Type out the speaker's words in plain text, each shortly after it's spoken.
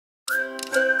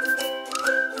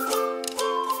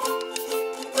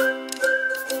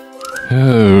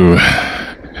Oh,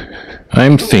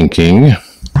 I'm thinking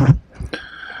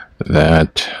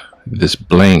that this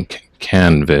blank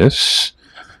canvas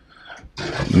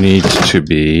needs to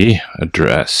be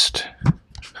addressed.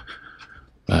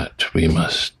 But we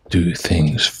must do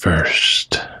things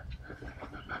first.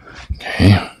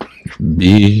 Okay.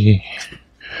 Be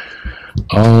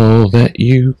all that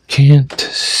you can't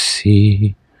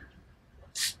see.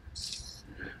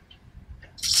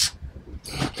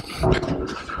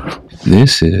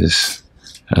 This is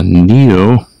a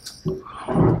neo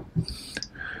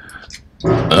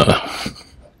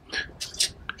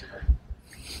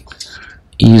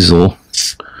easel.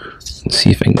 Let's see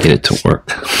if I can get it to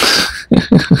work.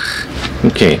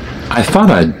 Okay, I thought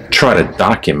I'd try to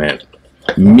document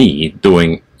me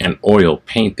doing an oil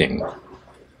painting.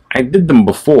 I did them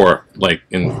before, like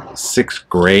in 6th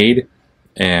grade,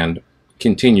 and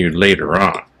continued later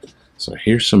on. So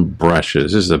here's some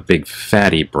brushes. This is a big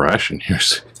fatty brush, and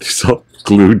here's it's all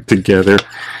glued together.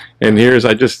 And here's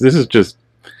this is just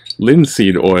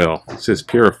linseed oil. It says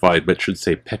purified, but should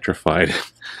say petrified.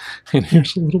 And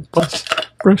here's a little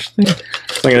brush thing.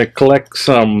 So I'm gonna collect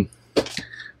some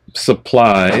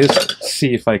supplies,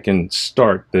 see if I can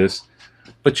start this.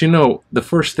 But you know, the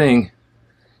first thing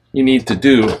you need to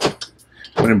do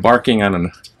when embarking on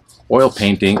an oil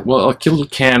painting, well, a little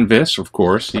canvas, of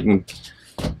course. You can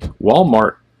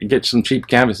Walmart, you get some cheap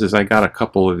canvases. I got a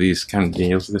couple of these kind of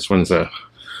deals. This one's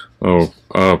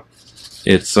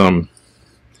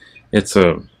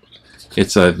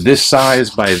it's a this size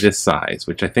by this size,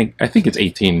 which I think it's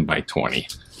 18 by 20.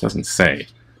 Doesn't say.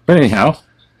 But anyhow,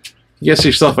 you get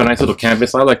yourself a nice little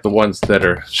canvas. I like the ones that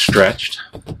are stretched.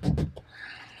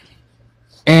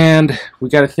 And we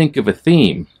got to think of a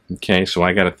theme. Okay, so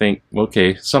I got to think,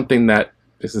 okay, something that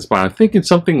is inspiring. I'm thinking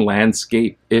something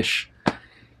landscape-ish.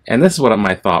 And this is what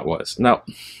my thought was. Now,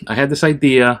 I had this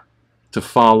idea to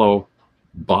follow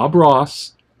Bob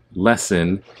Ross'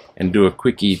 lesson and do a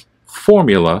quickie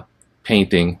formula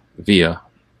painting via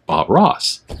Bob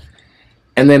Ross.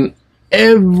 And then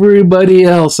everybody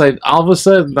else, all of a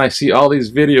sudden I see all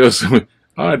these videos.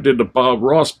 I did the Bob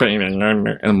Ross painting,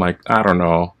 and I'm like, I don't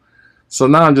know. So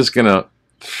now I'm just gonna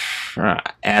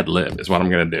ad-lib is what I'm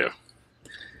gonna do.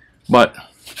 But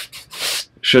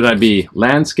should I be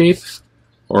landscape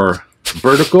or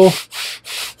vertical?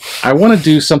 I want to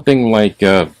do something like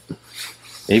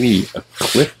maybe a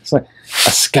cliff, it's like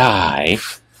a sky,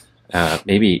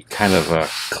 maybe kind of a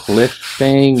cliff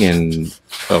thing and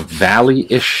a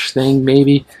valley-ish thing,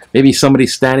 maybe somebody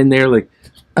standing there like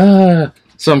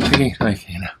something like,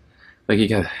 you know, like you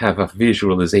gotta have a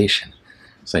visualization.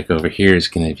 It's like over here is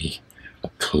gonna be a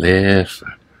cliff,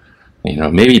 you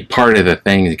know, maybe part of the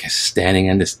thing like standing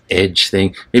on this edge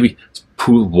thing, maybe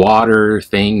pool water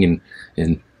thing,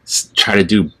 and try to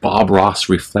do Bob Ross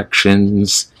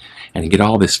reflections and get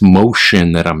all this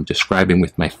motion that I'm describing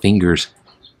with my fingers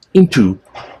into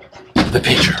the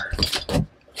picture.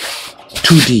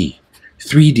 2D,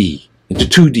 3D, into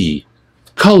 2D,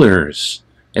 colors,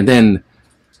 and then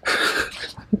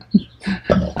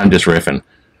I'm just riffing.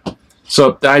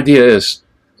 So the idea is,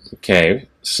 okay,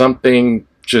 something,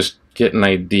 just get an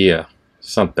idea,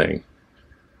 something,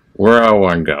 where I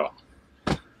want to go.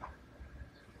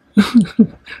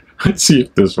 Let's see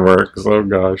if this works. Oh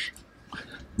gosh.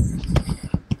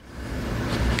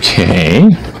 Okay.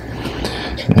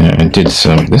 I did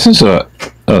some. This is a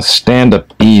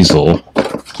stand-up easel,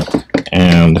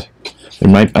 and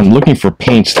I'm looking for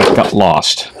paints that got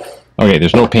lost. Okay,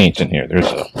 there's no paints in here.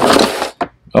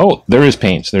 Oh, there is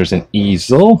paints. There's an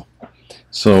easel.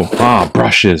 So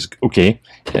brushes. Okay,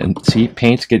 and see,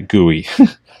 paints get gooey.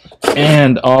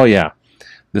 And oh yeah,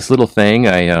 this little thing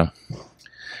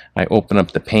I open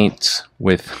up the paints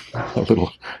with a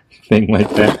little thing like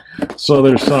that. So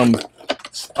there's some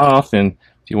stuff, and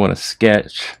if you want to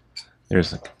sketch,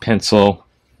 there's a pencil,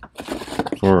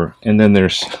 and then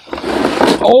there's,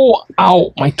 oh,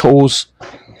 ow, my toes.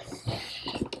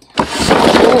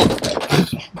 Oh.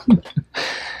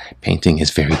 Painting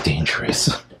is very dangerous.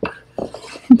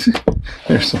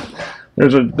 there's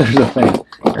a thing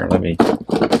here.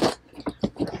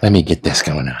 Let me get this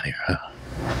going on here.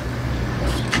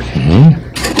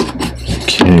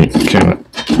 Okay, kind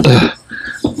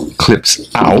of clips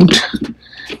out,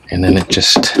 and then it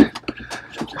just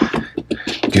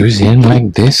goes in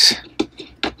like this.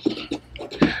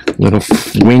 Little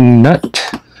wing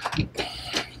nut.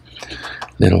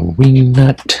 Little wing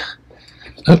nut.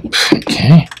 Up,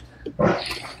 okay.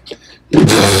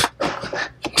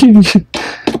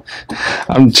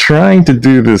 I'm trying to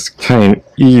do this kind of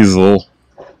easel,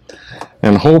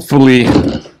 and hopefully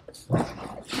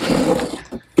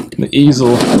the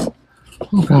easel,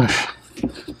 oh gosh,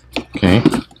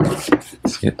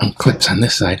 get clips on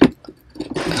this side.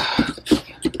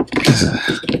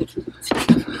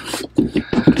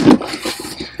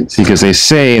 See, because they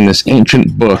say in this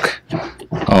ancient book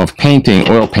of painting,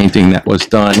 oil painting, that was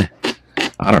done,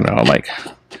 I don't know, like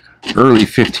early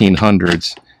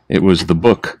 1500s, it was the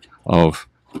book of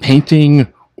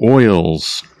painting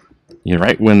oils. You know,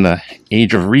 right when the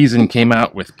Age of Reason came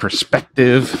out with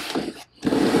perspective.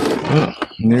 Oh,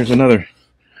 and there's another.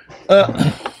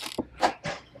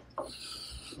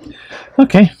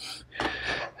 Okay.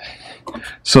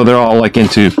 So they're all like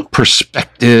into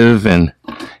perspective, and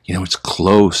you know, it's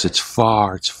close, it's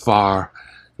far, it's far.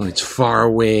 When it's far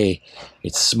away,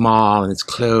 it's small, and it's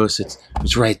close, it's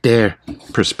right there.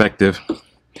 Perspective.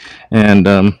 And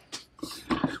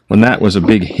when that was a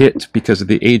big hit because of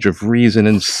the Age of Reason,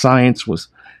 and science was,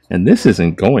 and this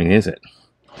isn't going, is it?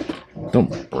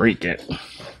 Don't break it.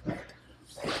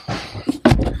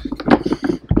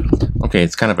 Okay,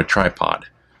 it's kind of a tripod.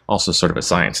 Also sort of a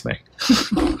science thing.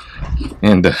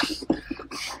 And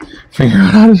figure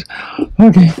out how to,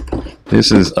 okay.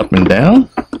 This is up and down.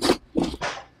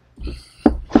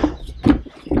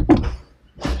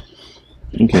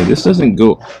 Okay, this doesn't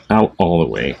go out all the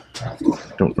way.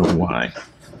 Don't know why.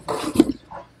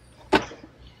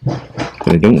 But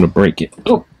I don't want to break it.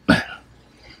 Oh!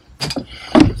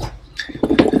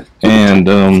 And,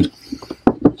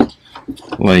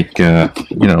 like,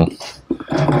 you know,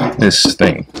 this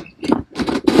thing.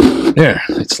 There,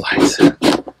 it slides. So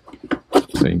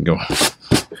you can go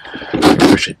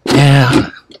push it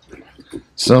down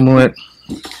somewhat.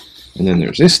 And then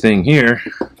there's this thing here,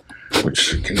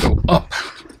 which can go up.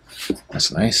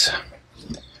 That's nice.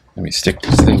 Let me stick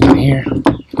this thing in here and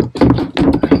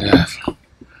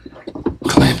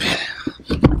clamp it.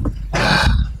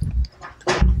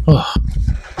 Oh.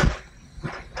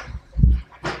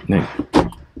 There.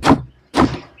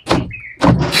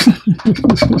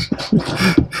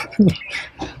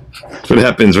 That's what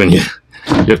happens when you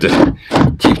have to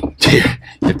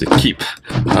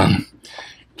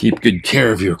keep good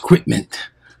care of your equipment.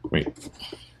 Wait,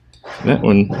 that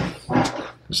one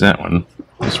does that one.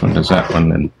 This one does that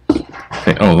one. And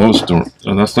okay, oh, those don't.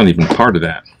 Oh, that's not even part of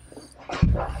that.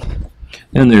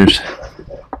 And there's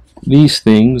these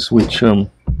things which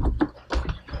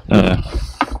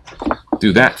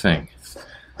do that thing.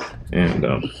 And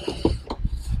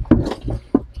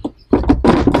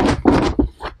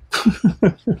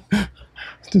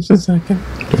just a second.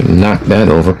 Knock that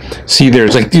over. See,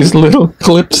 there's like these little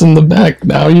clips in the back.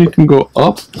 Now you can go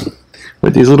up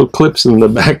with these little clips in the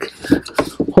back.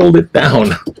 Hold it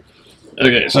down.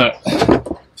 Okay, so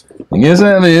I guess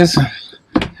that is.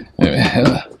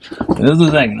 This is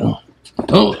a second.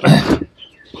 Oh,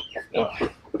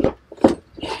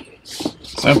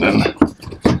 something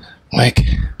like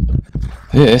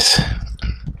this,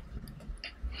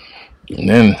 and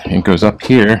then it goes up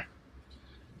here,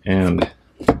 and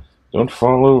don't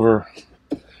fall over.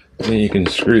 Then you can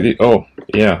screw the. Oh,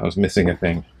 yeah, I was missing a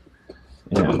thing,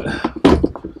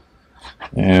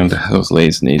 and those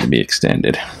lathes need to be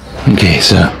extended. Okay,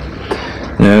 so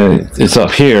it's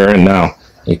up here, and now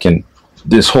it can.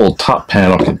 This whole top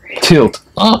panel can tilt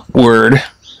upward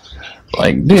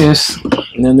like this,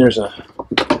 and then there's a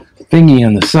thingy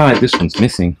on the side. This one's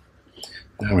missing.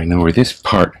 Now we know where this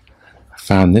part. I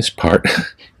found this part.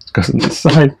 It goes on the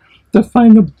side to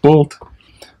find the bolt.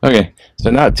 Okay, so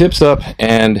now it tips up,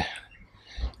 and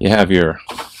you have your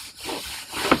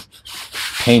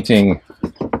painting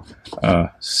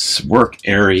work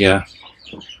area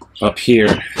up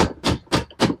here,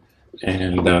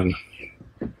 and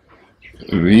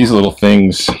these little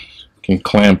things can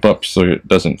clamp up so it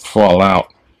doesn't fall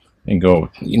out and go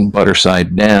in butter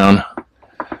side down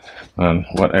on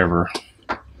whatever.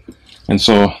 And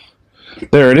so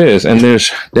there it is. And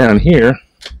there's down here,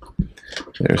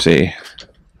 there's a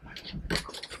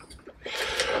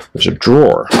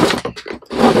drawer.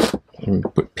 And you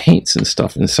put paints and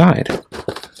stuff inside.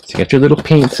 So you got your little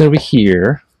paints over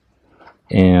here,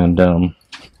 and then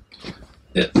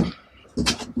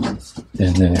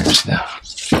there's the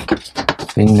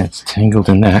thing that's tangled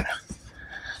in that,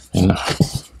 and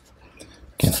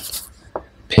again,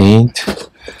 paint,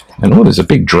 and oh, there's a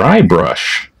big dry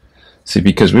brush. See,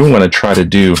 because we want to try to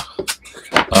do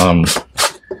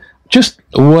just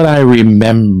what I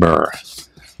remember,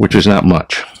 which is not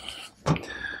much.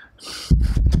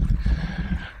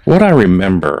 What I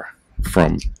remember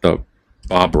from the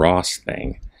Bob Ross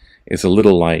thing is a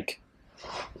little like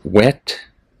wet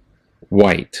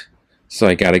white. So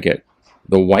I got to get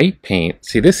the white paint.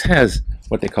 See, this has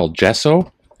what they call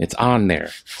gesso. It's on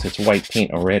there. So it's white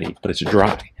paint already, but it's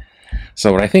dry.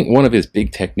 So what I think one of his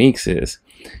big techniques is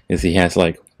he has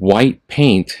like white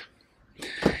paint,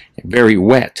 very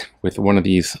wet, with one of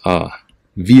these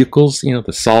vehicles, you know,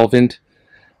 the solvent.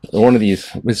 One of these,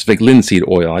 it's like linseed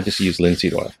oil. I just use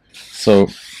linseed oil. So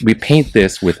we paint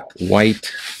this with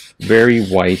white, very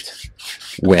white,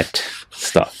 wet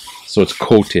stuff. So it's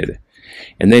coated.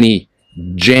 And then he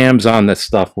jams on the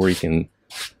stuff where he can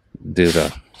do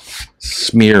the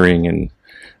smearing and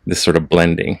this sort of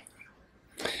blending.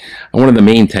 And one of the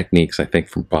main techniques, I think,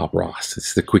 from Bob Ross,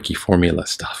 it's the quickie formula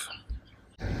stuff.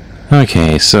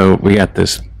 Okay, so we got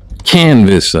this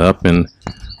canvas up, and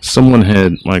someone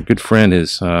had, my good friend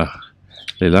is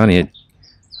Leilani,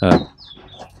 had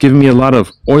given me a lot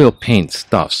of oil paint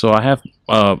stuff. So I have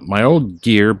my old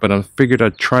gear, but I figured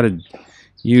I'd try to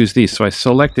use these. So I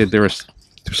selected, there's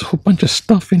a whole bunch of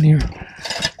stuff in here.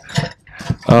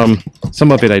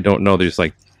 Some of it I don't know. There's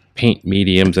like paint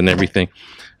mediums and everything.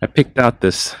 I picked out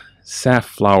this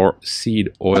safflower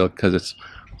seed oil because it's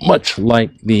much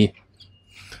like the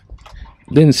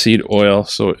linseed oil.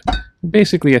 So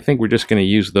basically I think we're just going to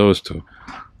use those to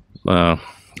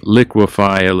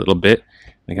liquefy a little bit.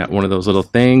 I got one of those little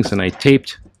things, and I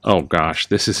taped, oh gosh,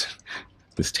 this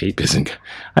tape isn't,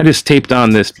 I just taped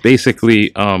on this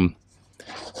basically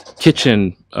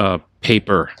kitchen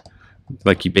paper,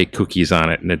 like you bake cookies on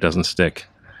it and it doesn't stick.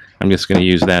 I'm just going to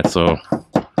use that, so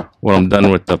when I'm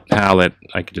done with the palette,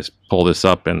 I can just pull this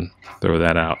up and throw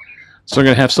that out. So I'm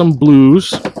going to have some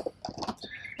blues.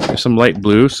 There's some light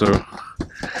blue, so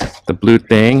the blue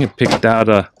thing, I picked out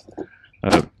a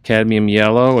cadmium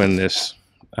yellow and this,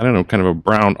 I don't know, kind of a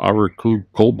brown auger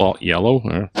cobalt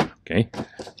yellow. Okay,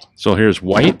 so here's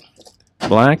white,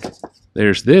 black.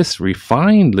 There's this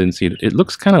refined linseed. It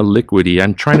looks kind of liquidy.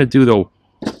 I'm trying to do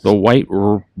the white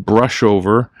brush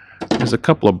over. There's a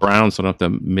couple of browns, so I don't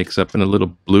have to mix up, and a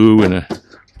little blue and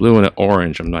an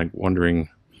orange. I'm like wondering,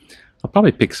 I'll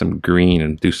probably pick some green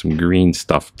and do some green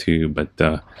stuff too. But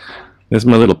there's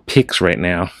my little picks right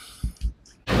now.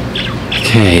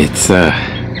 Okay, it's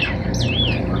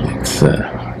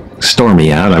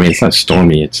stormy out. I mean, it's not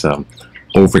stormy. It's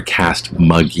overcast,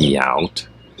 muggy out.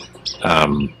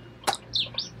 I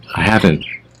haven't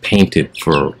painted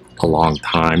for a long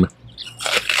time.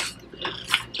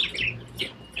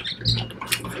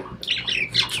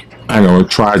 I'm going to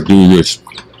try to do this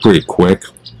pretty quick.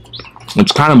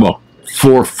 It's kind of a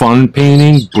for fun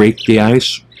painting, break the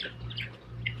ice.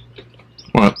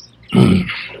 Well,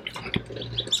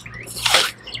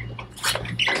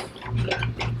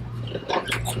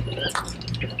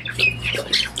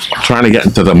 trying to get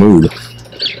into the mood.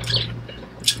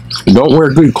 Don't wear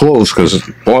good clothes because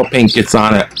oil paint gets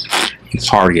on it. It's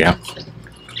hard, yeah.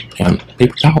 And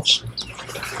paper towels.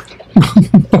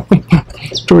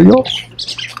 There we go.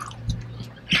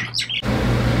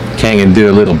 Okay, I'm gonna do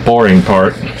a little boring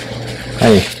part.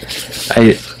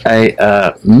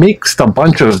 I mixed a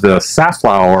bunch of the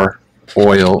safflower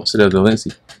oil instead of the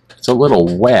linseed. It's a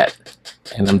little wet,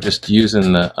 and I'm just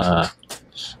using the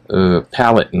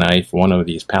palette knife, one of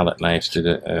these palette knives,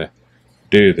 to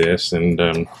do this. And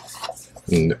oh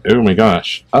my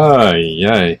gosh,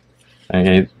 yay!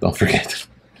 Don't forget,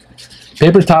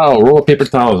 paper towel, roll of paper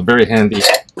towel is very handy,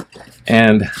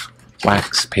 and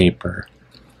wax paper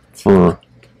for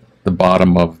the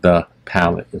bottom of the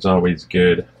palette is always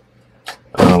good.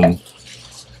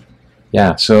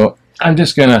 Yeah, so I'm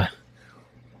just gonna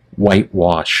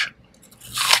whitewash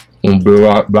and be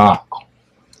right back.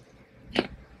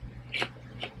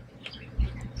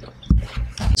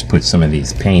 Let's put some of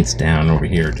these paints down over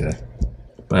here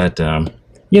but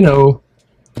you know,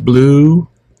 blue,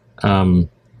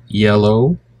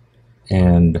 yellow,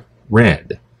 and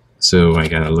red. So I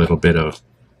got a little bit of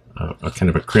a kind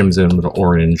of a crimson, a little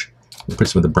orange. We'll put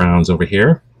some of the browns over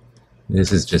here.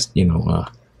 This is just, you know,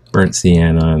 burnt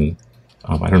sienna and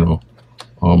I don't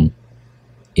know,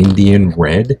 Indian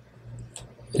red.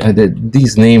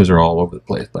 These names are all over the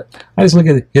place, but I just look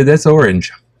at it. Here, that's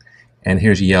orange, and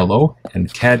here's yellow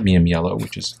and cadmium yellow,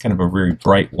 which is kind of a very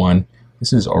bright one.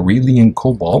 This is Aurelian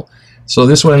cobalt. So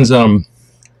this one's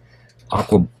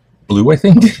aqua blue, I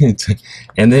think,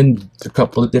 and then a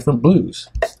couple of different blues,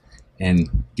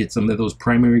 and get some of those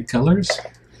primary colors,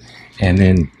 and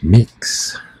then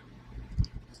mix.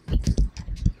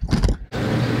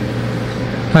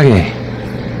 Okay,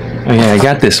 I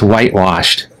got this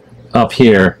whitewashed up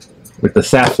here with the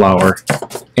safflower,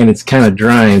 and it's kind of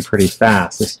drying pretty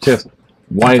fast. It's just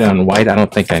white on white. I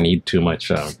don't think I need too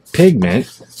much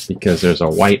pigment because there's a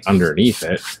white underneath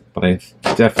it, but I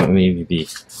definitely need the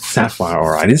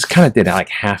safflower. I just kind of did like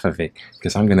half of it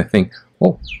because I'm gonna think,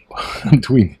 oh, I'm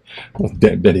doing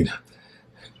betting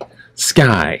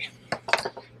sky,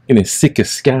 and it's sick of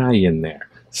sky in there.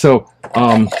 So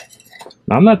now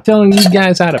Now, I'm not telling you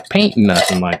guys how to paint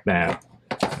nothing like that.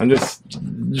 I'm just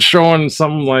showing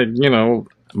some, like, you know,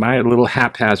 my little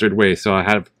haphazard way. So I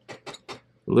have a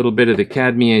little bit of the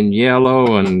cadmium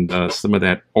yellow and some of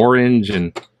that orange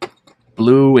and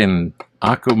blue and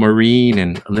aquamarine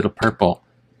and a little purple.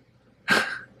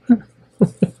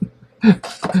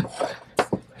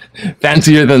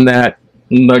 Fancier than that,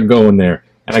 not going there.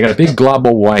 And I got a big glob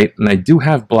of white, and I do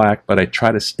have black, but I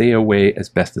try to stay away as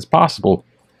best as possible.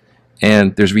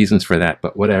 And there's reasons for that,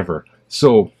 but whatever.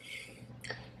 So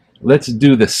let's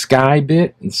do the sky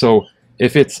bit. And so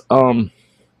if it's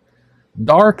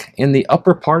dark in the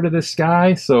upper part of the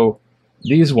sky, so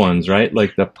these ones, right,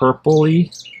 like the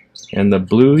purpley and the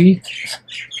bluey.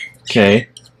 Okay,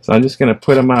 so I'm just gonna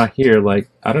put them out here, like,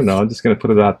 I don't know, I'm just gonna put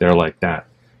it out there like that.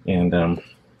 And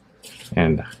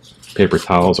paper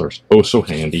towels are oh so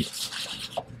handy.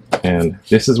 And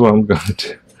this is what I'm gonna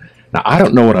do. Now, I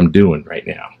don't know what I'm doing right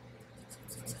now.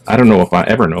 I don't know if I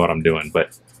ever know what I'm doing,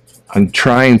 but I'm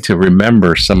trying to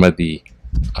remember some of the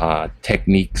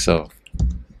techniques of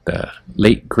the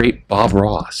late great Bob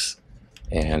Ross.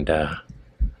 And I'm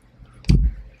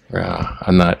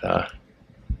not,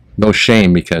 no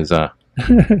shame, because I'm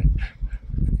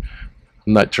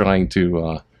not trying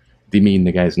to demean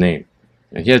the guy's name.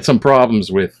 And he had some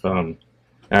problems with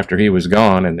after he was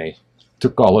gone, and they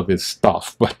took all of his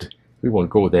stuff, but we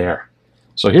won't go there.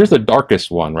 So here's the darkest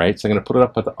one, right? So I'm going to put it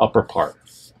up at the upper part.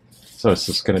 So it's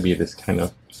just going to be this kind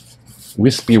of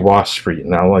wispy wash for you.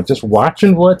 Now, like, just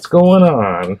watching what's going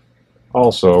on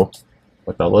also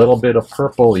with a little bit of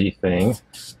purpley thing.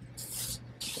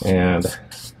 And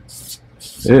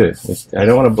I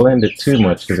don't want to blend it too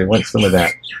much because I want some of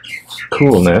that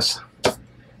coolness.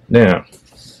 Now,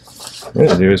 what I'm going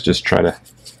to do is just try to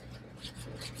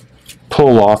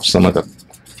pull off some of the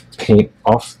paint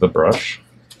off the brush,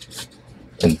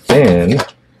 and then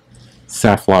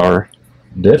safflower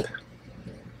dip,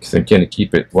 because I'm going to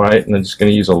keep it white, and I'm just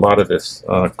going to use a lot of this,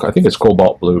 I think it's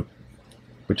cobalt blue,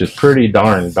 which is pretty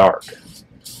darn dark.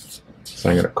 So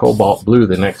I'm going to cobalt blue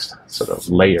the next sort of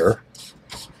layer.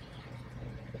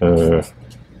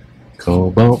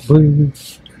 Cobalt blue.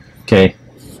 Okay.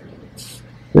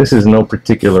 This is no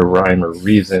particular rhyme or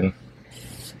reason,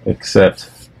 except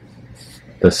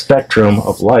the spectrum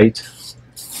of light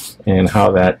and how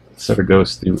that sort of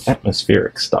goes through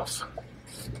atmospheric stuff.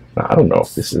 Now, I don't know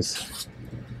if this is,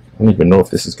 I don't even know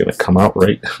if this is going to come out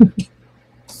right.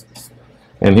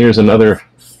 And here's another,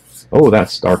 oh,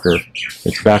 that's darker.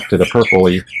 It's back to the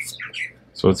purpley.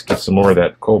 So let's get some more of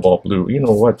that cobalt blue. You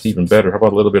know what's even better? How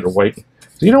about a little bit of white?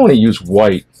 So you don't want to use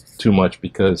white too much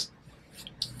because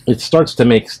it starts to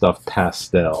make stuff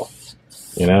pastel,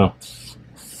 you know?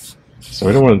 So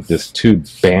we don't want this too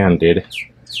banded.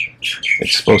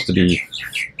 It's supposed to be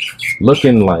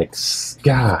looking like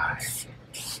sky.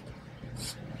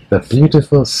 The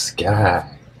beautiful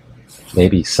sky.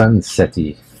 Maybe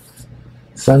sunsetty.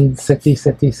 Sunsetty,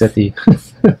 setty, setty.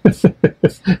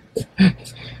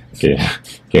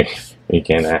 Okay, we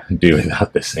can't do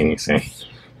without this thing, you see.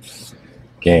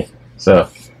 Okay, so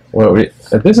well,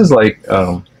 this is like,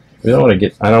 we don't want to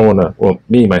get, I don't want to, well,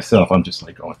 me, myself, I'm just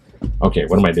like going, okay,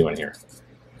 what am I doing here?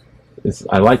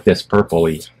 I like this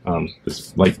purpley,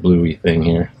 this light bluey thing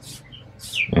here.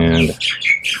 And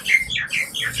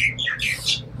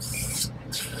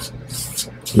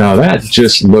now that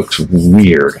just looks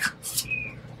weird.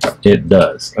 It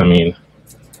does. I mean,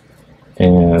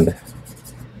 and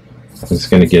I'm just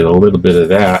going to get a little bit of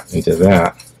that into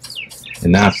that.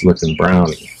 And that's looking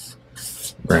browny.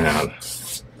 Brown.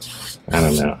 I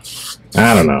don't know.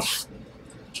 I don't know.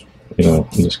 You know,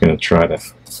 I'm just going to try to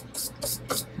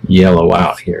yellow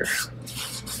out here.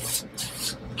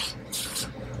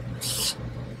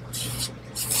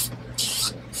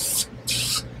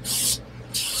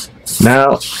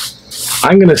 Now,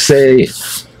 I'm going to say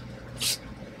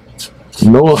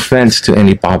no offense to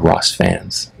any Bob Ross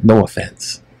fans. No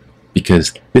offense.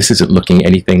 Because this isn't looking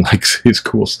anything like his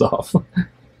cool stuff.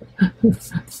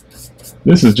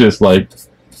 This is just like,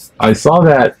 I saw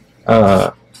that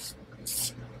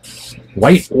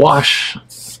whitewash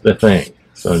the thing.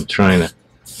 So I'm trying to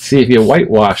see if you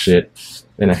whitewash it,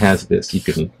 then it has this. You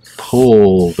can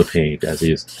pull the paint as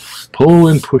is. Pull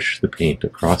and push the paint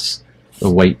across the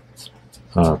white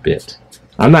bit.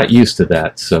 I'm not used to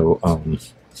that, so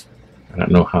I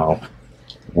don't know how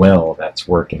well that's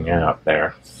working out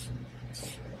there.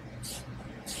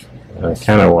 I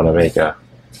kind of want to make a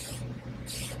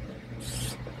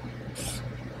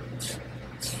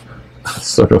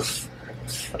sort of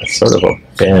a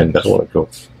bend. I want to go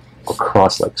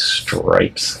across like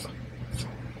stripes,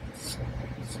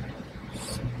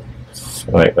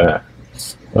 like that.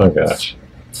 Oh gosh.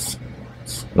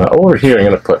 Now over here, I'm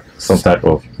going to put some type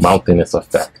of mountainous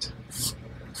effect.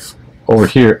 Over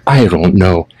here, I don't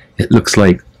know. It looks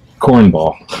like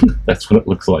cornball. That's what it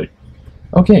looks like.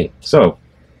 Okay, so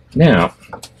now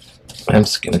I'm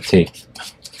just going to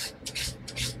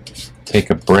take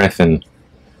a breath and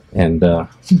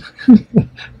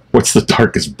what's the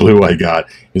darkest blue I got?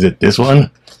 Is it this one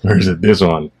or is it this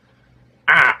one?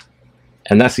 Ah!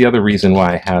 And that's the other reason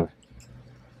why I have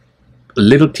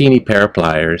little teeny pair of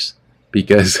pliers,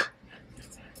 because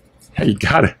you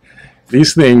gotta,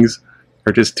 these things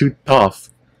are just too tough.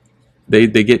 They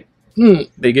get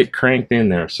cranked in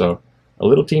there. So a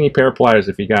little teeny pair of pliers,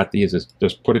 if you got these, is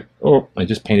just put it. Oh, I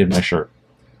just painted my shirt.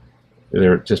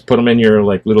 There, just put them in your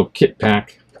like little kit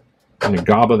pack and a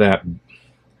gob of that.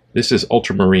 This is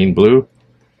ultramarine blue,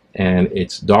 and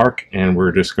it's dark, and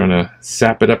we're just gonna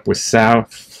sap it up with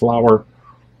safflower.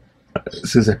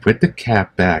 As soon as I put the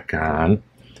cap back on,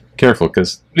 careful,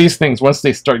 because these things, once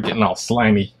they start getting all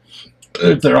slimy,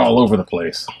 they're all over the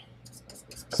place.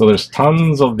 So there's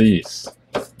tons of these.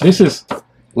 This is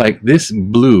like this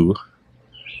blue.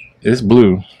 It's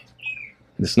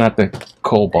not the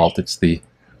cobalt, it's the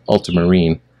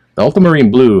ultramarine. The ultramarine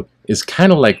blue is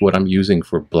kind of like what I'm using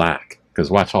for black,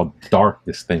 because watch how dark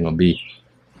this thing will be.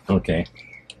 Okay.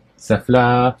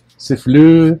 Saffla,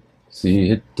 siffleux,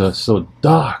 see, it's so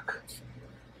dark.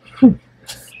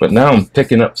 But now I'm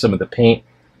picking up some of the paint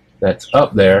that's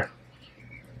up there.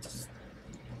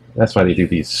 That's why they do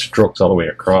these strokes all the way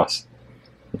across.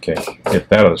 Okay, get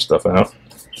that other stuff out.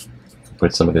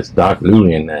 Put some of this dark blue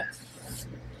in there.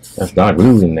 That's dark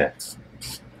blue in there.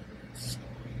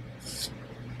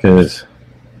 Because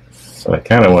what I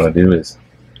kind of want to do is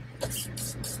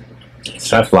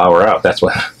safflower out. That's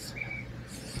what.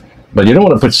 But you don't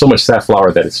want to put so much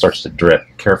safflower that it starts to drip.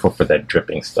 Careful for that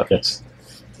dripping stuff. It's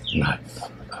not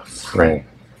a friend.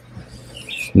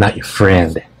 Not your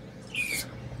friend.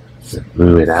 Just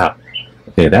blew it out.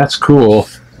 Okay, that's cool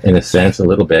in a sense, a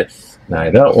little bit. Now I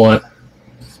don't want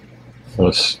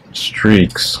those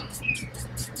streaks.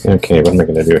 Okay, what am I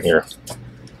going to do here?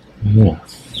 Yeah.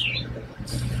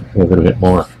 A little bit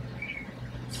more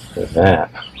of that.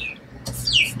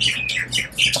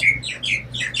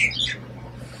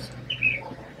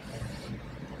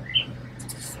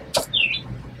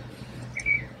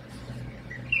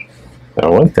 I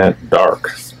want that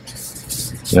dark.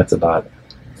 That's about,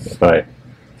 if I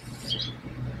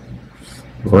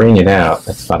bring it out,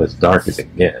 that's about as dark as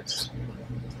it gets.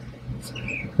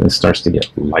 And it starts to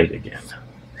get light again.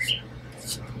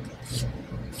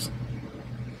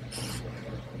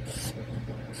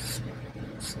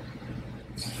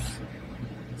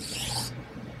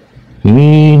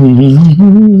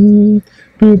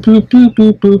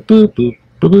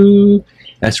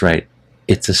 That's right.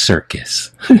 It's a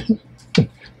circus.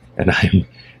 And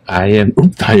I am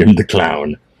the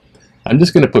clown. I'm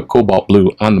just going to put cobalt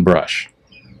blue on the brush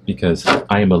because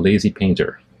I am a lazy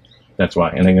painter. That's why.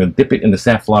 And I'm going to dip it in the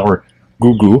safflower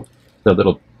goo goo, the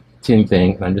little tin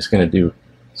thing, and I'm just going to do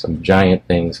some giant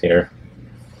things here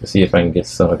to see if I can get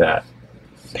some of that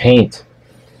paint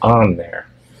on there.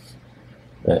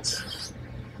 That's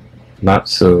not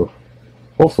so,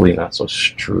 hopefully not so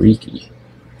streaky.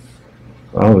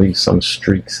 I'll leave some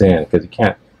streaks in because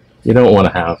you don't want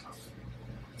to have,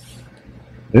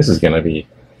 this is going to be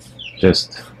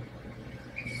just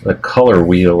the color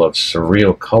wheel of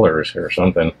surreal colors or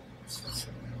something.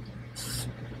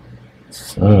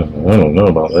 I don't know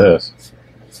about this.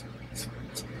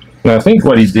 Now I think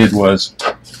what he did was,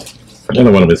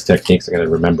 another one of his techniques I gotta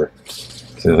remember.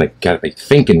 So like, gotta be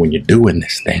thinking when you're doing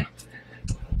this thing.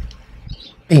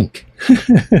 Think.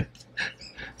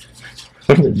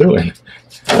 What are we doing?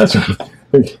 That's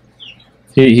what,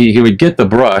 he would get the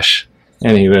brush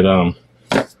and he would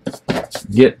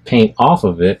get paint off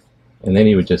of it, and then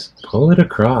he would just pull it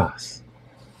across.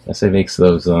 That's how he makes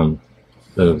those things,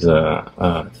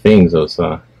 those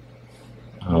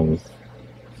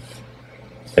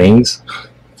things,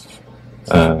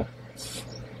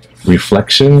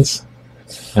 reflections.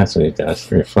 That's what he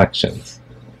does, reflections.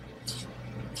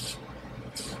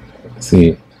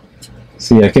 See,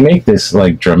 I can make this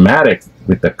like dramatic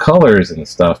with the colors and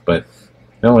stuff, but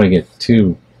I don't want to get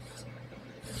too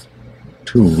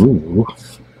woo,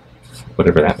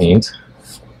 whatever that means.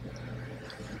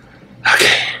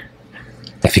 Okay,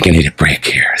 I think I need a break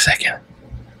here a second.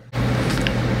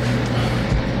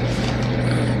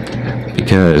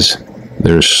 Because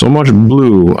there's so much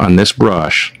blue on this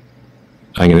brush,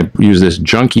 I'm going to use this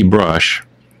junky brush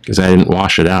because I didn't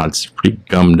wash it out. It's pretty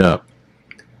gummed up.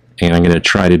 And I'm going to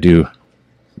try to do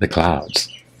the clouds.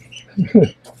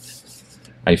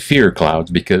 I fear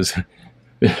clouds because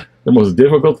they're the most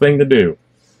difficult thing to do.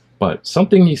 But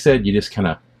something he said, you just kind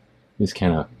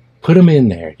of put them in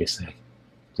there. Just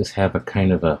have a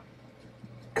kind of a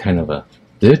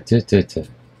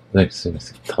like some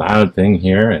cloud thing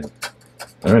here, and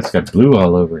oh, it's got blue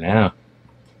all over now.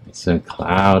 It's a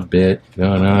cloud bit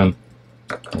going on,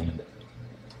 and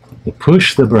you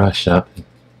push the brush up, it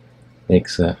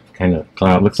makes a kind of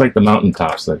cloud. Looks like the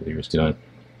mountaintops that he was doing.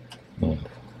 And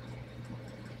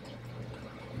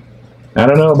I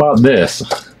don't know about this.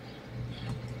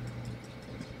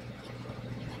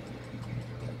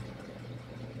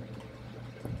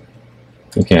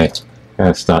 Okay,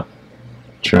 gotta stop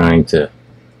trying to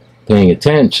paying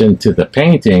attention to the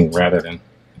painting rather than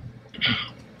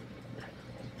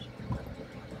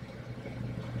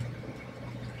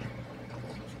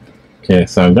okay,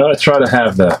 so I'm going to try to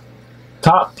have the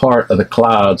top part of the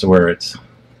clouds where it's a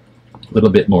little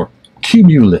bit more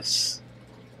cumulus,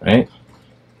 right?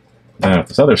 Now,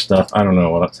 this other stuff, I don't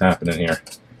know what's happening here.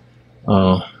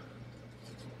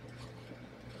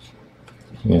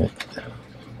 Yeah.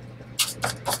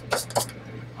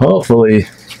 Hopefully,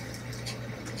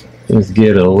 just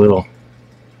get a little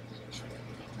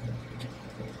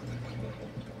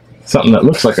something that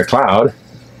looks like a cloud.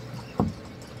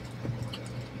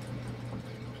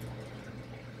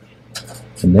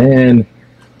 And then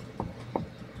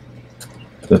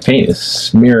the paint is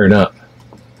smearing up.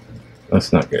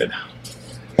 That's not good.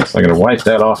 So I'm going to wipe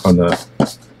that off on the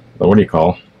what do you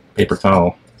call, paper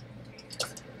towel.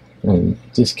 And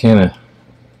just kind of,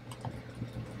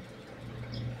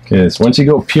 because once you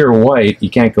go pure white, you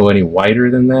can't go any whiter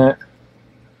than that.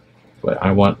 But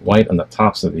I want white on the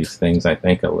tops of these things, I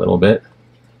think, a little bit.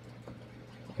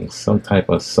 And some type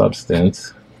of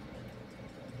substance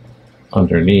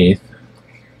underneath.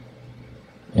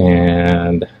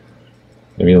 And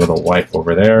maybe a little white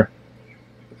over there.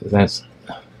 That's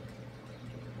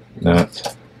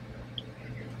not...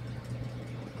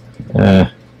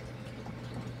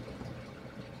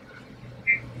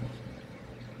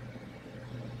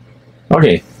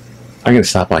 okay, I'm going to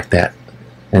stop like that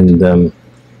and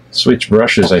switch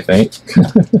brushes, I think.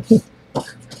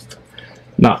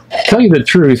 Now, tell you the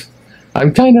truth,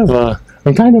 I'm kind of a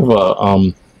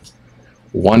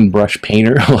one brush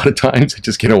painter. A lot of times I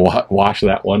just get to wash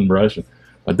that one brush,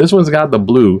 but this one's got the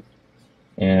blue,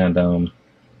 and I'm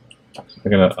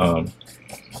gonna I'm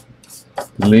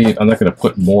not gonna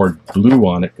put more blue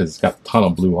on it because it's got a ton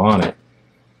of blue on it,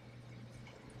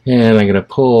 and I'm gonna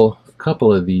pull a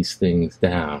couple of these things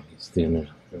down. Just doing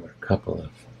a couple of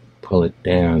pull it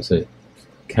down so it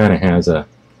kind of has a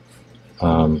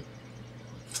what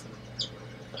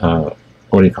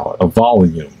do you call it? A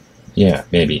volume. Yeah,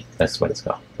 maybe that's what it's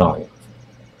called. Volume.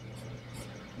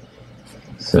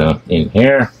 So in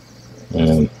here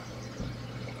and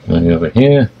over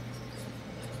here,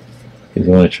 because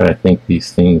you want to try to think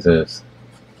these things as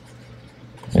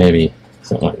maybe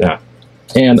something like that.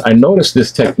 And I noticed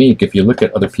this technique. If you look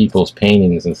at other people's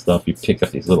paintings and stuff, you pick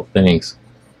up these little things,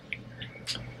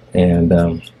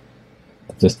 and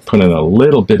just put in a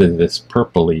little bit of this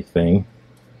purpley thing.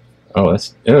 Oh,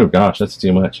 oh gosh, that's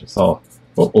too much. It's all,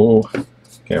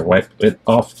 okay, wipe it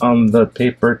off on the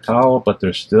paper towel, but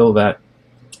there's still that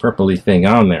purpley thing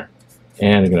on there.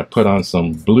 And I'm going to put on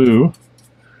some blue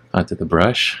onto the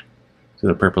brush, to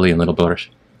the purpley and little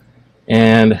brush.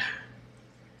 And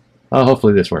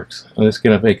hopefully this works. I'm just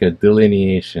going to make a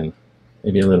delineation,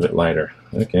 maybe a little bit lighter.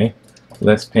 Okay,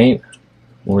 less paint,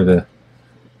 more the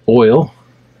oil.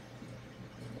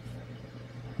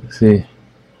 Let's see.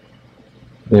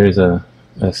 There's a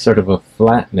sort of a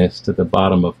flatness to the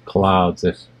bottom of clouds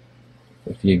if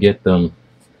you get them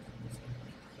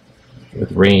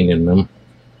with rain in them.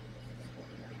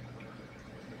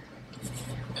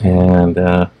 And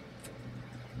I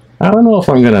don't know if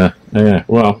I'm gonna,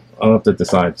 well, I'll have to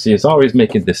decide. See, it's always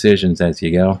making decisions as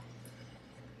you go.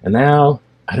 And now,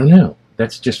 I don't know,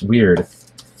 that's just weird.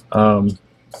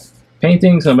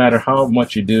 Paintings, no matter how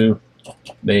much you do,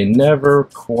 they never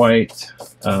quite,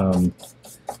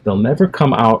 they'll never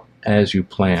come out as you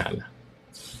plan.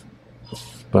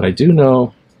 But I do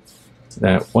know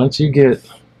that once you get,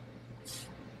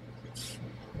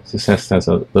 this has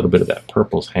a little bit of that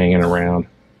purples hanging around.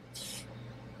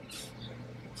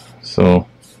 So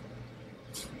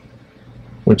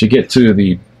once you get to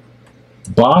the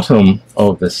bottom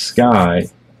of the sky,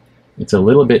 it's a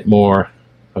little bit more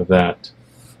of that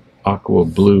aqua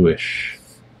bluish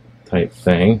type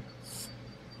thing.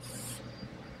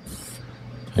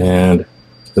 And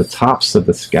the tops of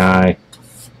the sky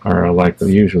are like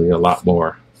usually a lot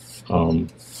more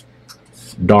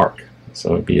dark.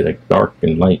 So it'd be like dark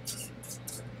and light.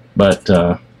 But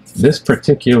this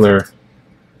particular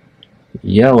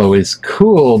yellow is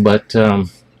cool, but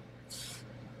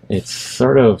it's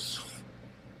sort of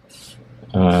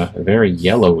very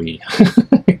yellowy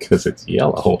because it's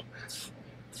yellow.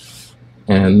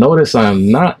 And notice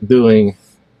I'm not doing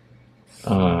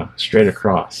straight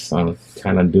across. I'm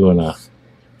kind of doing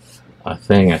a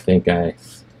thing. I think I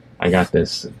got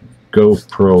this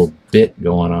GoPro bit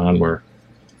going on where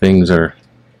things are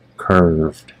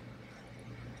curved.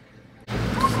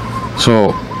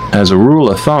 So as a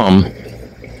rule of thumb,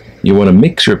 you want to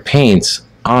mix your paints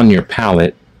on your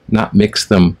palette, not mix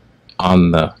them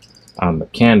on the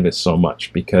canvas so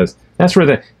much, because that's where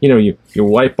the you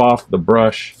wipe off the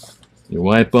brush. You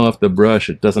wipe off the brush,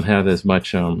 it doesn't have as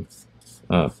much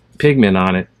pigment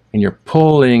on it, and you're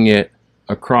pulling it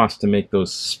across to make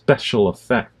those special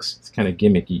effects. It's kind of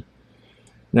gimmicky.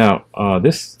 Now,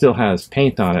 this still has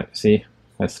paint on it, see?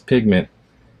 That's pigment.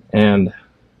 And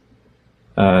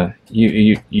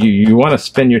you want to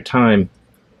spend your time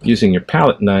using your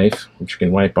palette knife, which you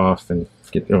can wipe off and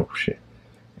get, oh shit.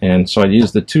 And so I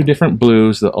use the two different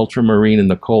blues, the ultramarine and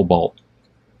the cobalt.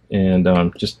 And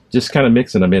just kind of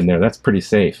mixing them in there. That's pretty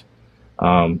safe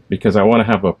because I want to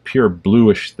have a pure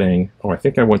bluish thing. Oh, I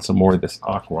think I want some more of this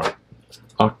aqua.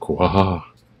 Aqua.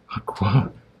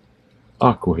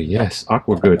 Yes,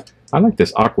 aqua good. I like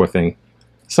this aqua thing.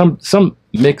 Some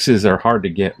mixes are hard to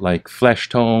get, like flesh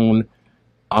tone,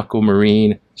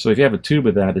 aquamarine. So if you have a tube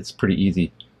of that, it's pretty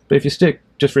easy. But if you stick,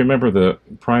 just remember the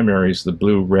primaries, the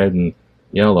blue, red, and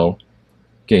yellow.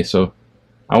 Okay, so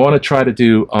I want to try to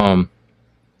do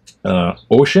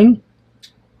ocean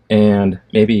and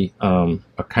maybe a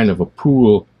kind of a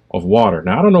pool of water.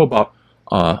 Now I don't know about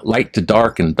light to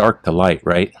dark and dark to light,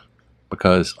 right?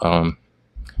 Because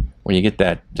when you get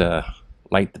that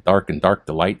light to dark and dark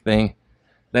to light thing,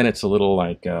 then it's a little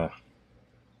like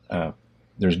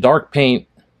there's dark paint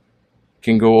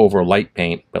can go over light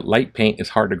paint, but light paint is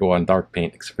hard to go on dark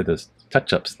paint except for those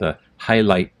touch-ups, the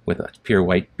highlight with a pure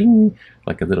white, bing,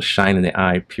 like a little shine in the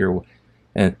eye, pure.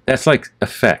 And that's like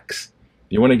effects.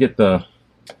 You want to get the,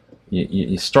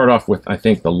 you start off with, I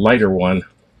think, the lighter one.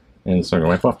 And so I'm going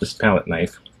to wipe off this palette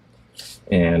knife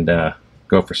and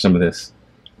go for some of this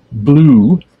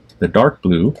blue, the dark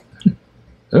blue.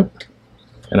 Oop.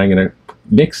 And I'm going to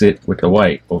mix it with the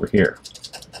white over here,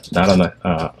 not on the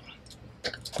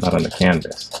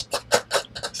canvas.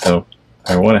 So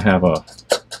I want to have a,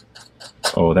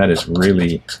 oh, that is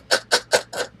really,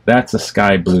 that's a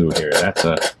sky blue here. That's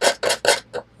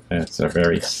a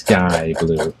very sky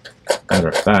blue. Matter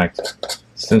of fact,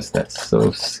 since that's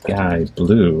so sky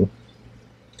blue,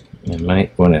 I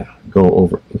might want to go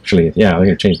over, actually, yeah, I'm going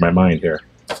to change my mind here.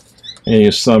 I'm going to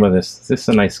use some of this. This is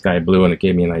a nice sky blue, and it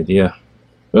gave me an idea.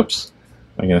 Oops.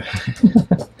 I'm going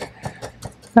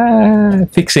to,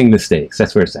 fixing mistakes,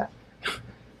 that's where it's at.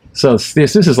 So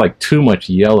this is like too much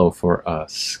yellow for a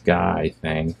sky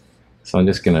thing. So I'm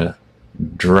just going to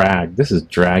drag, this is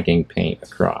dragging paint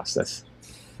across. That's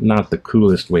not the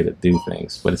coolest way to do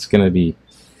things, but it's going to be,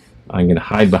 I'm going to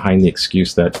hide behind the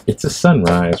excuse that it's a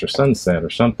sunrise or sunset or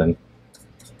something.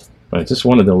 But I just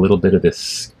wanted a little bit of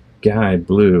this sky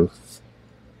blue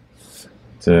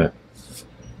to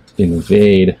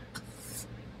invade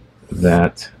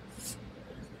that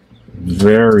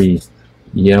very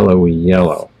yellowy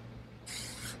yellow.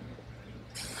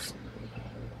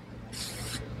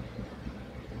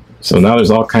 So now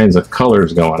there's all kinds of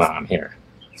colors going on here.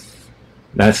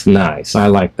 That's nice. I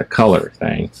like the color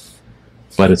thing.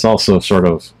 But it's also sort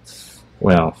of,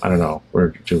 well, I don't know,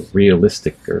 we're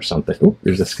realistic or something. Ooh,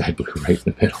 there's a sky blue right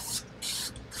in the middle.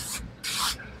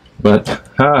 But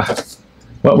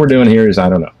what we're doing here is, I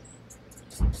don't know.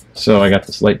 So I got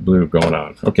this light blue going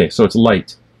on. Okay, so it's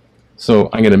light. So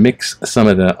I'm going to mix some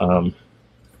of the,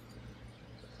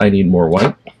 I need more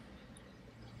white.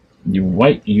 You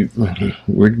white, you,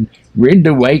 where'd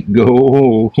the white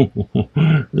go?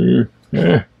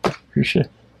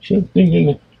 Something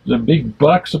in the big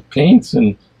box of paints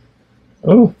and,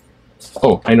 oh,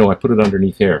 I know, I put it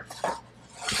underneath here.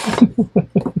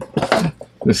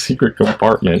 The secret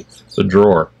compartment, the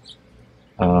drawer.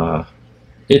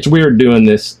 It's weird doing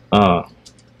this. I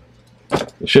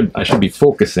should be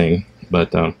focusing,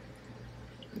 but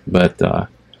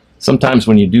sometimes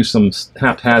when you do some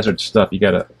haphazard stuff, you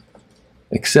gotta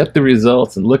accept the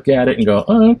results and look at it and go,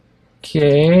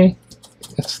 okay,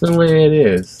 that's the way it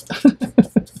is.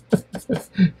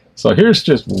 So here's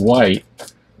just white.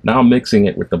 Now I'm mixing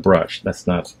it with the brush. That's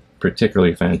not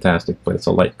particularly fantastic, but it's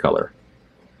a light color.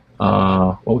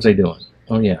 What was I doing?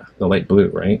 Oh yeah, the light blue,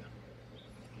 right?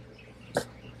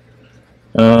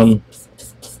 But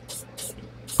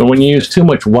when you use too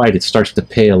much white, it starts to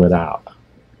pale it out.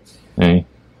 Okay?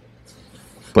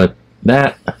 But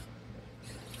That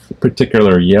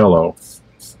particular yellow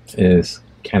is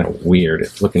kind of weird.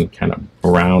 It's looking kind of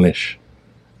brownish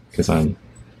because I'm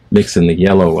mixing the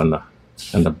yellow and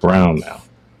the brown now.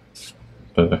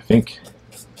 But I think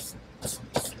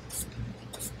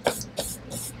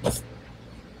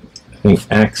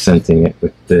accenting it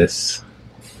with this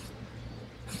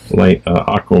light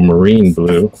aquamarine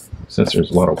blue, since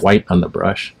there's a lot of white on the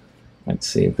brush, might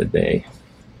save the day.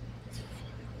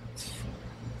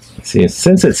 See,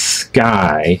 since it's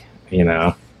sky, you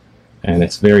know, and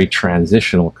it's very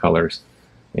transitional colors,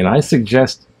 and I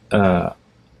suggest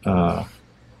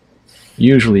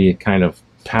usually a kind of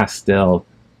pastel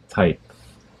type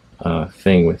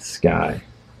thing with sky.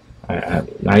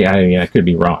 I could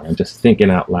be wrong. I'm just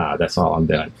thinking out loud. That's all I'm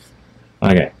doing.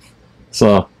 Okay,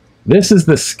 so this is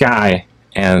the sky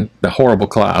and the horrible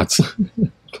clouds.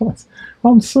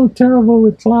 I'm so terrible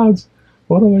with clouds.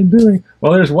 What am I doing?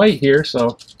 Well, there's white here,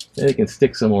 so maybe I can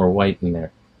stick some more white in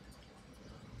there.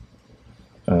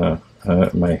 Am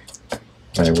I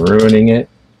ruining it?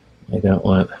 I don't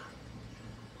want.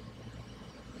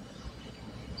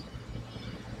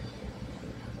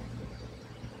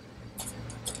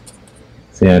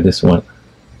 See, I just want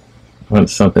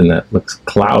something that looks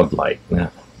cloud-like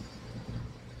now.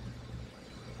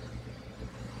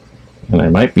 And I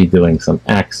might be doing some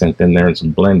accent in there and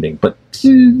some blending, but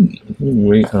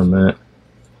wait on that.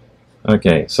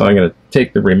 Okay, so I'm going to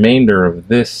take the remainder of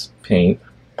this paint,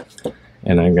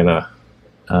 and I'm going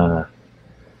to,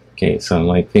 okay, so I'm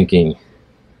like thinking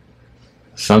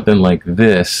something like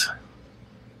this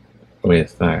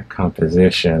with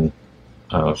composition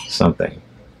of something.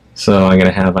 So I'm going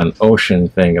to have an ocean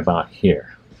thing about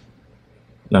here.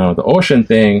 Now, the ocean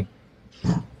thing,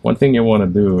 one thing you want to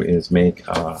do is make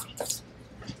a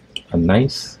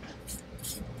nice,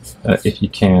 if you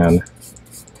can,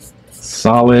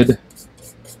 solid,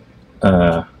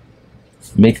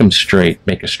 make them straight,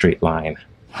 make a straight line.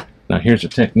 Now here's a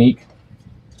technique.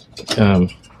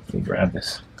 Let me grab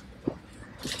this.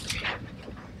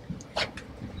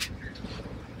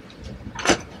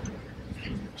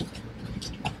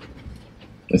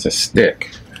 It's a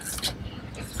stick.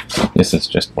 This is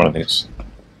just one of these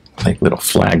like little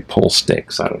flagpole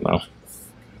sticks, I don't know.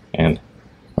 And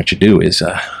what you do is,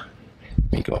 let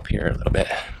me go up here a little bit.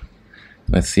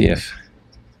 Let's see if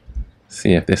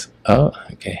this, oh,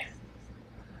 okay.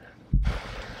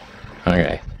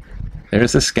 Okay,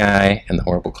 there's the sky and the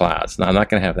horrible clouds. Now I'm not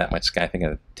gonna have that much sky, I think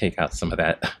I'm gonna take out some of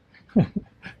that.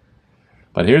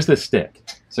 But here's the stick.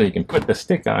 So you can put the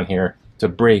stick on here to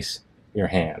brace your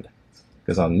hand.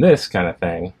 Because on this kind of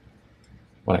thing,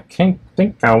 what I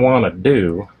think I want to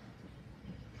do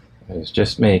is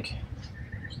just make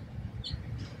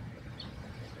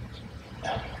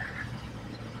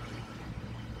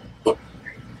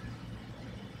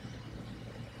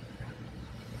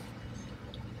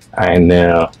I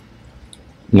know,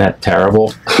 isn't that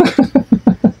terrible?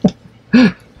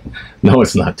 No,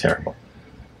 it's not terrible.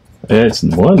 It's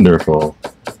wonderful.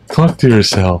 Talk to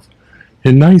yourself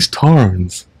in nice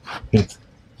tones.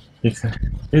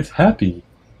 It's happy.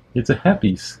 It's a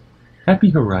happy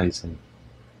horizon.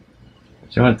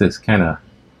 So I want this kind of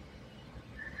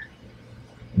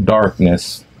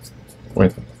darkness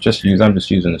with I'm just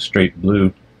using a straight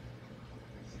blue.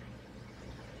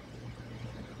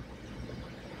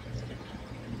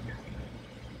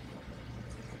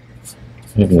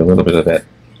 Maybe a little bit of that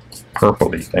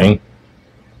purpley thing.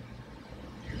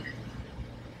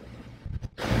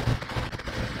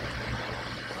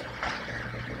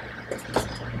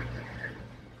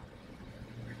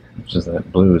 As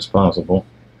that blue as possible.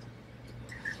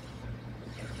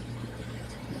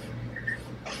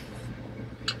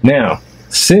 Now,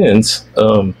 since,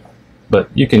 but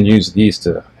you can use these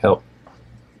to help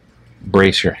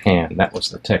brace your hand. That was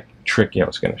the trick I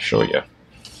was going to show you.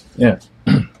 Yeah.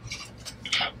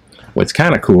 What's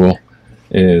kind of cool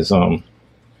is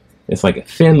it's like a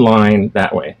thin line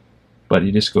that way, but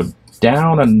you just go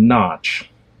down a notch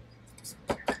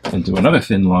and do another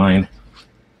thin line.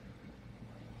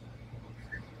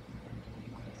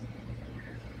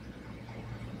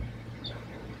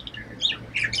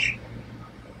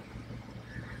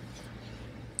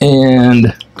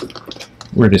 And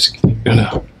we're just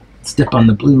gonna step on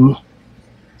the blue.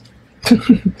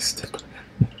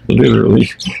 Literally.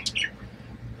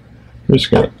 We're just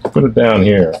gonna put it down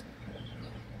here.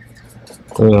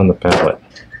 Put it on the palette.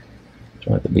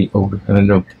 Try to be over, and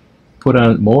then put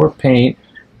on more paint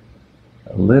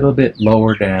a little bit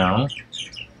lower down,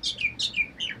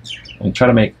 and try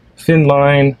to make thin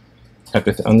line.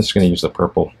 I'm just gonna use the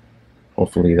purple.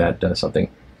 Hopefully that does something.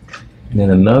 And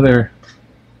then another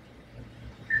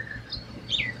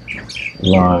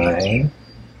line.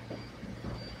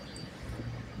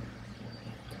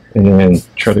 And then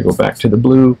try to go back to the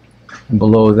blue, and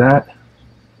below that,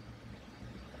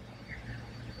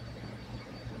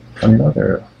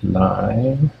 another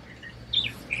line.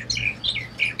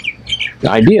 The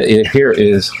idea here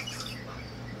is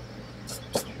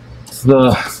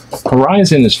the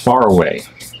horizon is far away,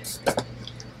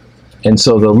 and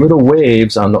so the little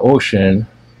waves on the ocean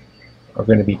are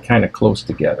going to be kind of close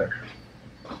together.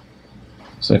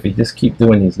 So if you just keep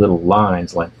doing these little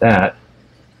lines like that,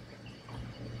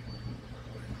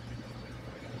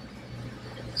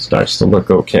 it starts to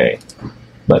look okay.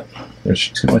 But there's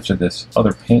too much of this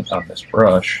other paint on this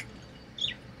brush.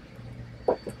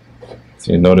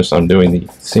 So you notice I'm doing the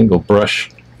single brush.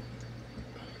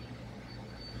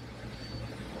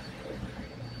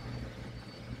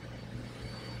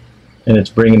 And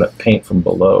it's bringing up paint from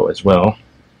below as well.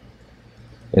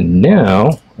 And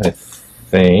now, I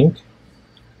think,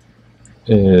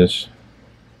 is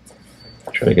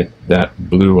try to get that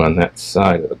blue on that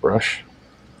side of the brush.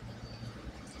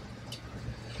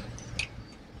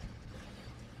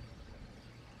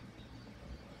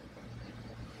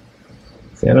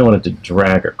 See, I don't want it to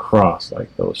drag across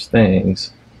like those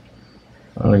things.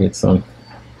 I want to get some...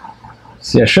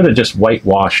 See, I should have just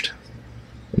whitewashed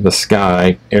the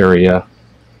sky area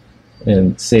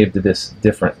and saved this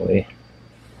differently,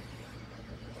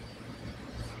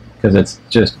 because it's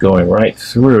just going right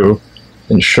through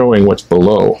and showing what's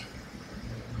below,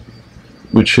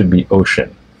 which should be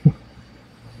ocean.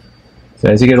 So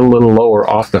as you get a little lower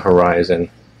off the horizon,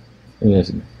 you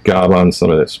just gob on some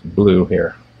of this blue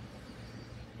here.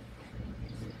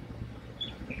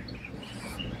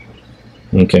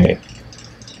 Okay,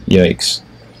 yikes.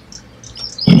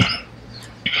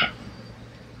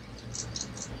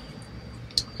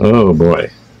 Oh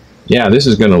boy. Yeah, this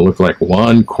is going to look like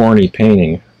one corny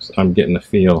painting. I'm getting a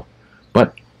feel.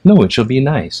 But no, it shall be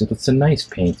nice. It's a nice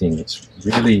painting. It's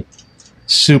really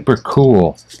super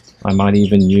cool. I might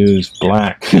even use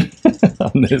black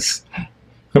on this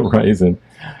horizon.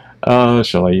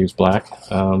 Shall I use black?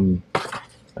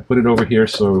 I put it over here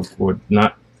so it would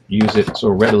not use it so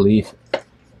readily.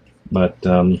 But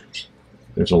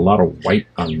there's a lot of white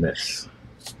on this.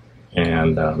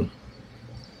 And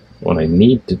what I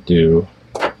need to do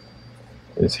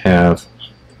is have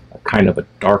a kind of a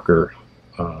darker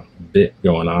bit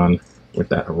going on with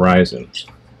that horizon.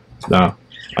 Now,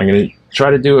 I'm going to try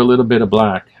to do a little bit of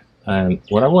black. And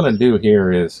what I want to do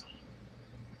here is,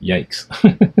 yikes.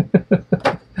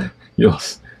 You'll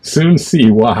soon see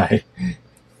why.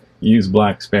 Use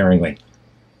black sparingly.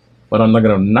 But I'm not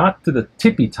going to, not to the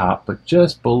tippy top, but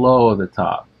just below the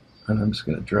top. And I'm just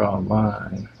going to draw a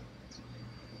line.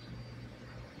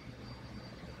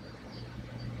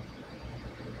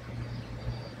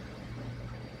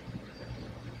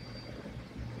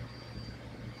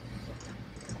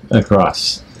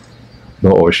 Across the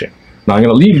ocean. Now I'm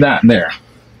going to leave that there.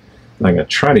 I'm going to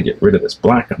try to get rid of this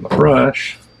black on the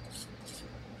brush.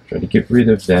 Try to get rid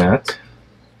of that.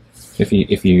 If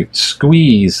you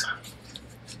squeeze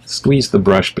the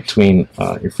brush between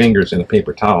your fingers and a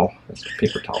paper towel.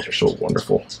 Paper towels are so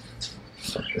wonderful.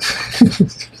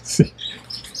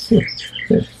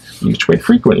 Used quite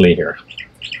frequently here.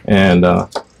 And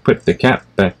put the cap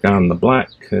back on the black,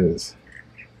 because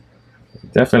you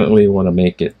definitely want to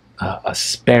make it a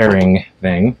sparing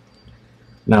thing.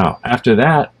 Now, after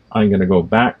that, I'm going to go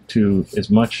back to as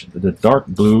much the dark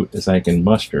blue as I can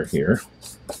muster here.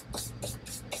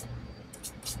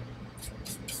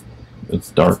 It's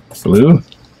dark blue,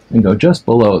 and go just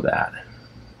below that.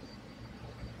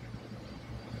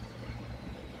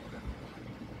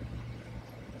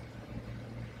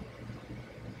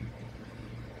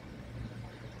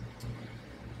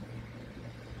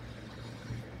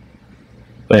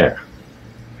 There.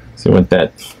 So I want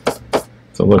that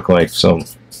to look like some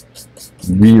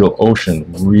real ocean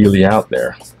really out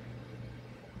there.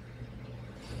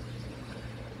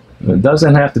 It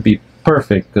doesn't have to be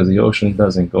perfect, because the ocean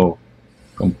doesn't go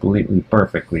completely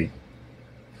perfectly.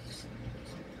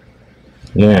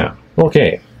 Yeah,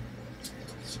 okay.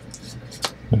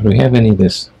 Do we have any of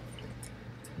this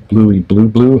bluey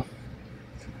blue?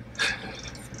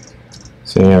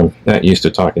 See, I'm not used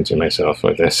to talking to myself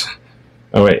like this.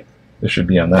 Oh wait, this should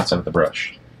be on that side of the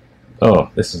brush. Oh,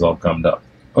 this is all gummed up.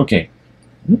 Okay.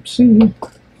 Oopsie.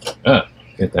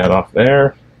 Get that off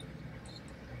there.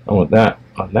 I want that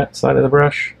on that side of the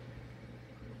brush,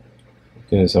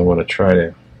 because I want to try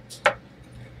to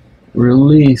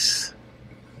release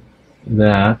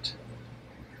that.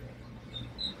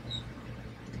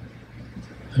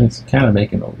 It's kind of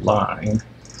making a line.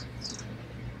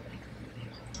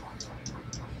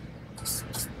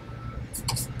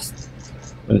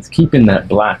 it's keeping that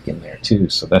black in there too,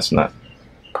 so that's not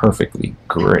perfectly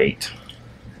great.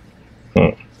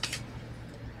 Oh,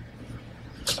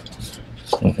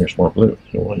 here's more blue.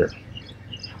 No wonder.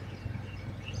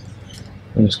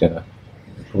 I'm just gonna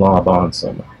glob on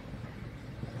some.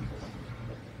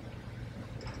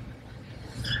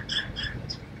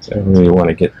 So I really want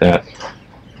to get that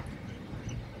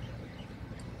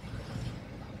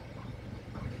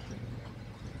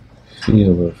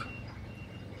feel of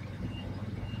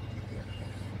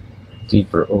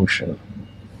deeper ocean.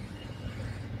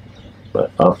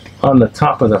 But up on the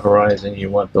top of the horizon, you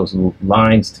want those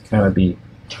lines to kind of be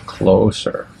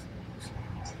closer.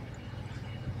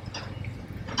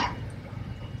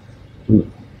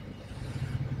 Ooh.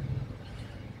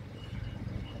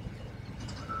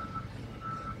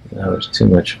 Now there's too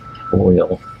much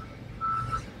oil.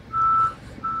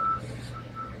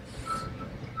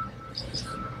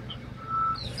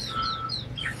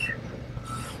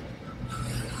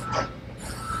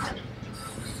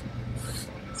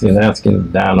 See, now it's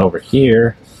getting down over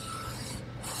here.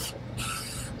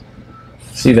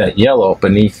 See, that yellow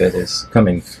beneath it is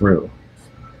coming through,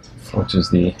 which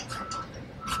is the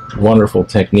wonderful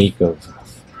technique of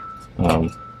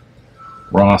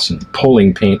Ross and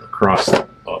pulling paint across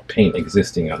paint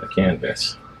existing on the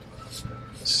canvas.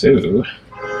 So,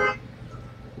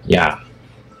 yeah.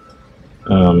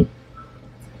 I'm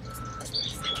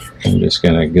just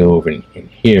going to go over in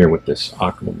here with this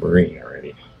aquamarine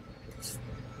already.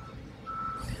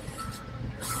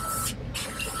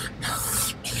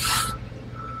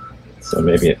 So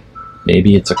maybe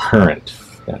it's a current.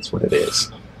 That's what it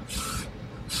is.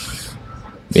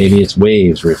 Maybe it's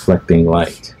waves reflecting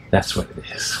light. That's what it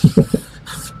is.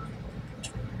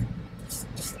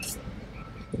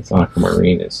 This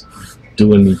aquamarine is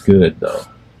doing me good, though.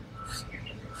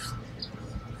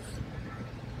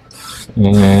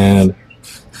 And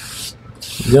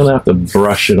you don't have to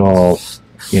brush it all,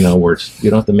 you know, where you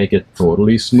don't have to make it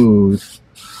totally smooth.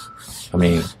 I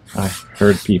mean, I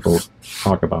heard people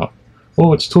talk about,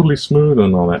 oh, it's totally smooth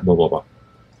and all that, blah, blah, blah.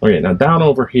 Okay, now down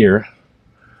over here,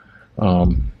 what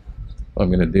I'm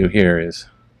going to do here is,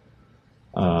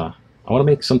 I want to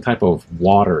make some type of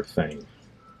water thing.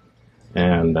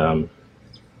 And how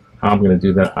I'm going to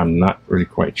do that, I'm not really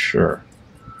quite sure.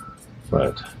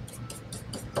 But,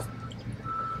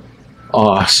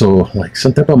 so like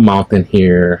some type of mountain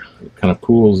here, it kind of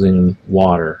pools in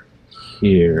water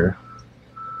here.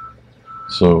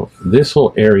 So this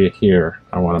whole area here,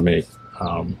 I want to make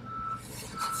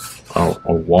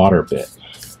a water bit.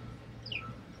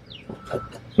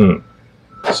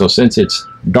 So since it's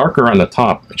darker on the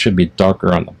top, it should be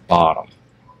darker on the bottom.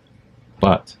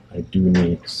 But I do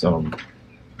need some,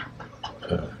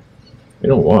 you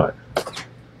know what?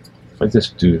 If I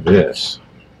just do this,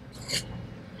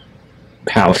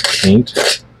 palette paint,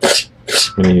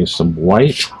 I'm going to use some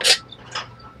white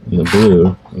and the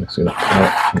blue. I'm just going to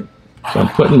palette paint. So I'm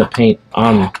putting the paint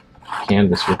on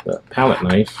canvas with the palette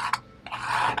knife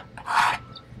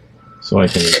so I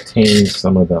can retain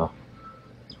some of the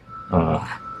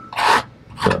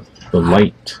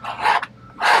light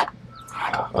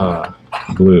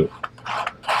blue.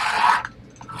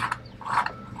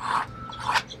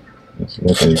 It's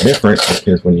looking different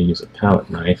because when you use a palette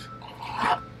knife,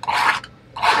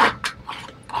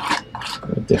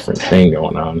 a different thing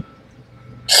going on.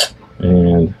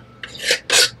 And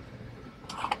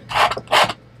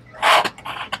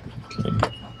okay.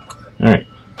 Alright,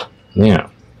 now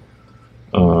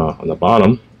on the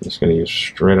bottom, I'm just going to use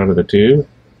straight out of the tube,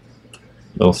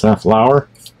 little safflower,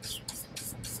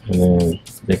 and then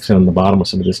mix in on the bottom with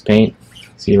some of this paint.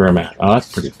 See where I'm at. Oh,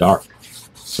 that's pretty dark.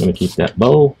 So I'm going to keep that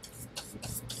low.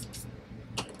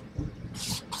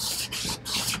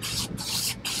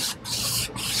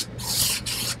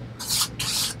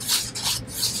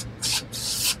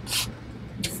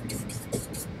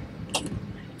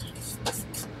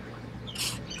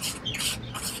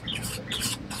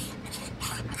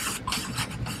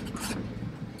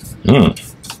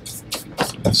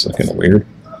 That's looking weird.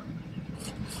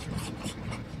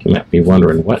 You might be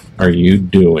wondering, what are you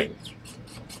doing?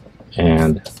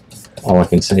 And all I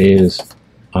can say is,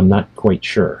 I'm not quite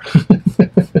sure.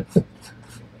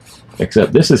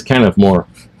 Except this is kind of more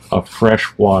a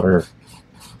freshwater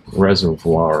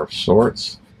reservoir of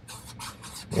sorts.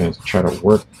 I'm going to try to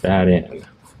work that in.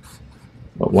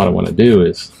 But what I want to do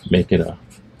is make it a,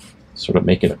 sort of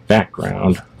make it a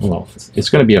background. Well, it's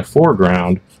going to be a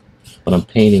foreground, but I'm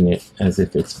painting it as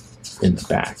if it's in the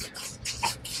back.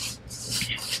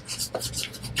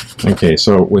 Okay,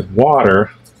 so with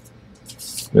water,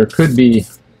 there could be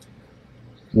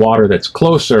water that's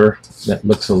closer that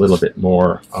looks a little bit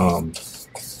more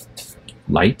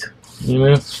light, you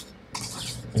know?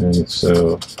 And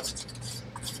so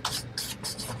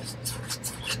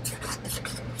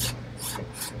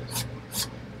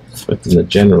but in the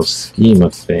general scheme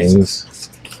of things,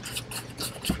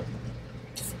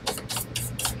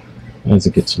 as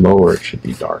it gets lower, it should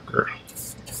be darker.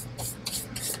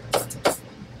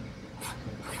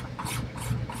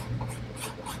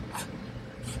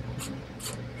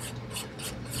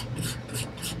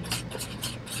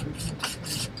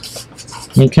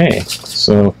 Okay,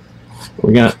 so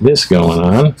we got this going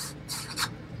on,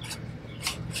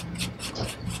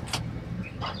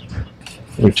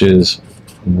 which is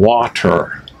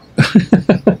water.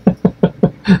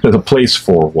 There's a place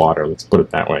for water, let's put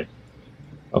it that way.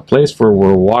 A place for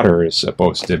where water is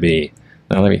supposed to be.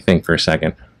 Now let me think for a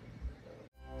second.